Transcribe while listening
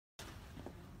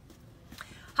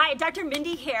Hi, Dr.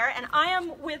 Mindy here, and I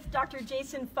am with Dr.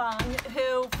 Jason Fung,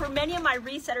 who, for many of my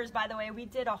resetters, by the way, we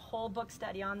did a whole book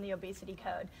study on the obesity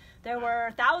code. There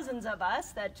were thousands of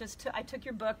us that I took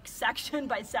your book section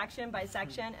by section by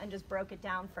section and just broke it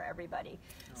down for everybody.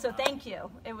 So thank you.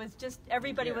 It was just,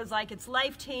 everybody was like, it's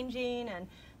life-changing, and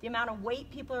the amount of weight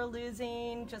people are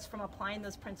losing just from applying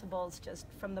those principles, just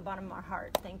from the bottom of my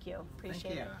heart. Thank you.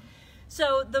 Appreciate it.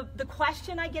 So the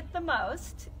question I get the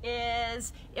most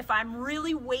is, if I'm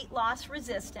really weight loss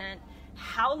resistant,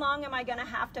 how long am I going to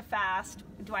have to fast?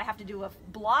 Do I have to do a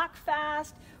block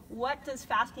fast? What does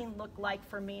fasting look like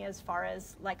for me as far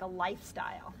as like a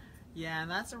lifestyle? Yeah,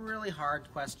 and that's a really hard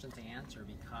question to answer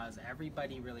because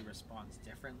everybody really responds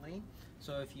differently.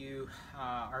 So if you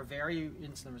are very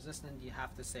insulin resistant, you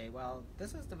have to say, well,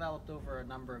 this has developed over a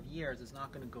number of years. It's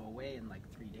not going to go away in like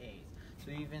 3 days. So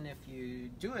even if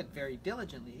you do it very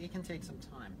diligently, it can take some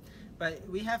time. But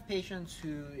we have patients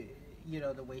who, you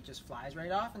know, the weight just flies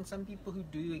right off, and some people who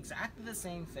do exactly the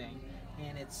same thing,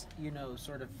 and it's, you know,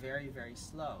 sort of very, very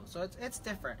slow. So it's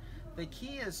different. The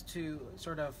key is to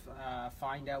sort of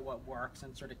find out what works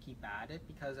and sort of keep at it,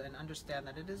 and understand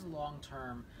that it is a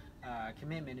long-term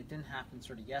commitment. It didn't happen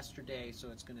sort of yesterday,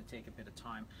 so it's going to take a bit of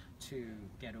time to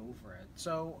get over it.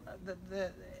 So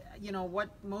you know, what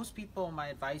most people, my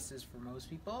advice is for most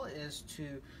people is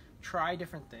to try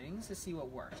different things to see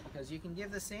what works, because you can give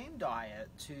the same diet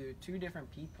to 2 different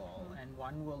people and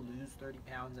one will lose 30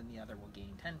 pounds and the other will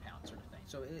gain 10 pounds sort of thing.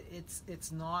 So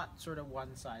it's not sort of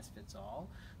one size fits all.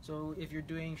 So if you're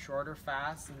doing shorter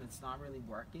fasts and it's not really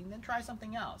working, then try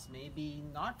something else, maybe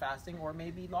not fasting or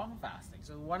maybe long fasting.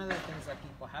 So one of the things that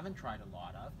people haven't tried a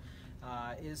lot of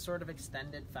is sort of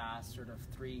extended fast, sort of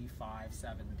 3, 5,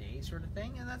 7 days sort of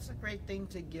thing, and that's a great thing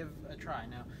to give a try.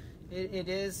 Now,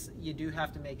 you do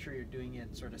have to make sure you're doing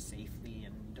it sort of safely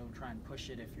and don't try and push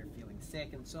it if you're feeling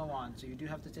sick and so on. So you do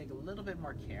have to take a little bit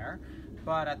more care,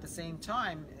 but at the same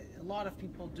time, a lot of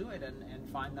people do it and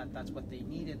find that that's what they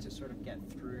needed to sort of get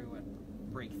through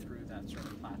and break through that sort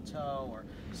of plateau or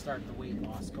start the weight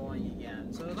loss going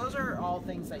again. So those are all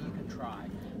things that you can try,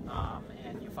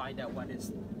 and you find out what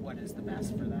is the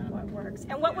best for them. What works.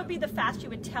 And what would be the fast you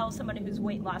would tell somebody who's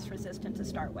weight loss resistant to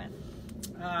start with?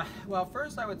 Well,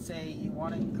 first I would say you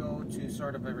want to go to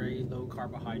sort of a very low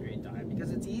carbohydrate diet,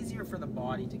 because it's easier for the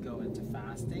body to go into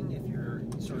fasting if you're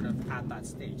sort of at that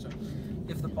stage. So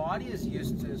if the body is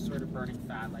used to sort of burning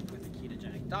fat, like with a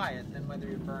ketogenic diet, then whether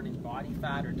you're burning body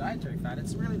fat or dietary fat,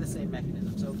 it's really the same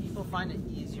mechanism. So people find it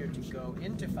easier to go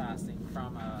into fasting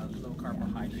from a low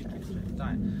carbohydrate ketogenic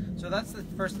diet. So that's the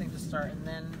first thing to start, and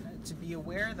then to be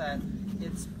aware that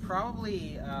it's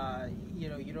probably, you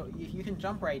know, you can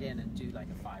jump right in and do like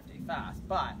a 5-day fast,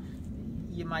 but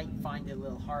you might find it a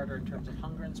little harder in terms of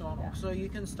hunger and so on. Yeah. So you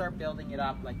can start building it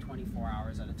up like 24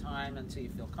 hours at a time until you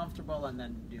feel comfortable, and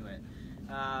then do it.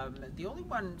 The only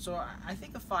one, so I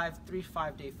think a 3 to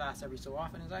 5 day fast every so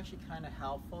often is actually kind of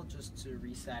helpful, just to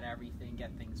reset everything,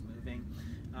 get things moving.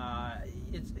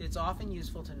 It's often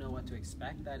useful to know what to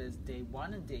expect. That is, day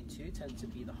 1 and day 2 tend to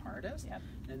be the hardest,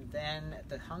 and then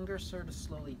the hunger sort of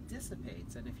slowly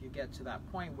dissipates. And if you get to that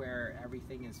point where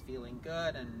everything is feeling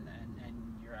good and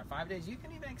you're at 5 days, you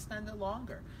can even extend it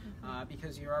longer,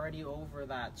 because you're already over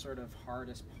that sort of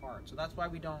hardest part. So that's why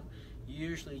we don't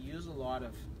usually use a lot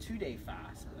of 2-day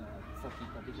fasts for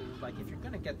people, because it's like, if you're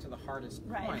going to get to the hardest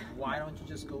point, why don't you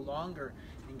just go longer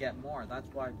and get more? That's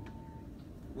why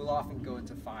we'll often go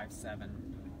into 5,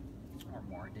 7 or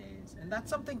more days, and that's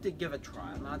something to give a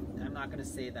try. I'm not going to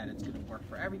say that it's going to work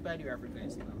for everybody or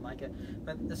everybody's going to like it,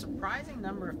 but the surprising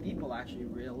number of people actually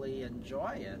really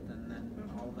enjoy it, and then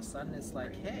all of a sudden it's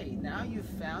like, hey, now you've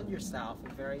found yourself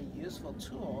a very useful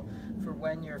tool for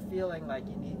when you're feeling like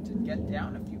you need to get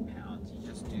down a few pounds. You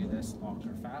just do this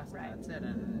longer fast, and that's it,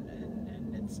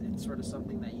 and it's sort of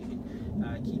something that you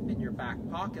can keep in your back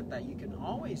pocket, that you can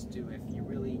always do if you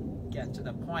really get to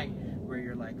the point where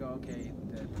you're like, oh, okay,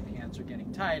 the pants are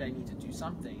getting tight, I need to do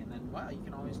something, and then, well, you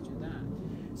can always do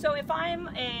that. So if I'm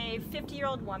a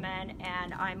 50-year-old woman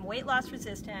and I'm weight loss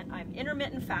resistant, I'm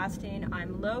intermittent fasting,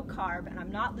 I'm low carb, and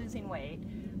I'm not losing weight,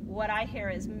 what I hear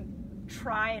is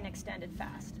try an extended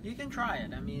fast. You can try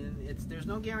it. I mean, there's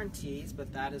no guarantees,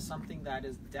 but that is something that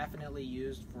is definitely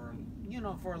used for, you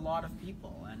know, for a lot of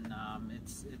people, and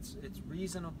it's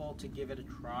reasonable to give it a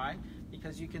try,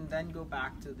 because you can then go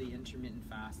back to the intermittent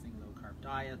fasting, low carb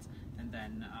diets, and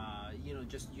then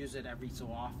just use it every so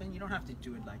often. You don't have to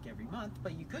do it like every month,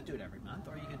 but you could do it every month,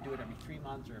 or you could do it every 3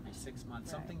 months or every 6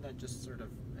 months. Something that just sort of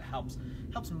helps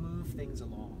move things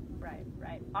along. Right.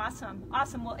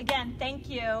 Awesome. Well, again, thank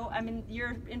you. I mean,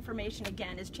 your information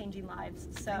again is changing lives.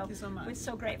 So thank you so much. We're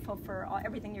so grateful for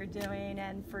everything you're doing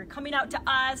and for coming out to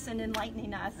us and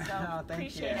enlightening us. So oh,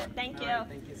 appreciate it. Thank you. Right,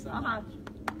 thank you so much.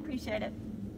 Appreciate it.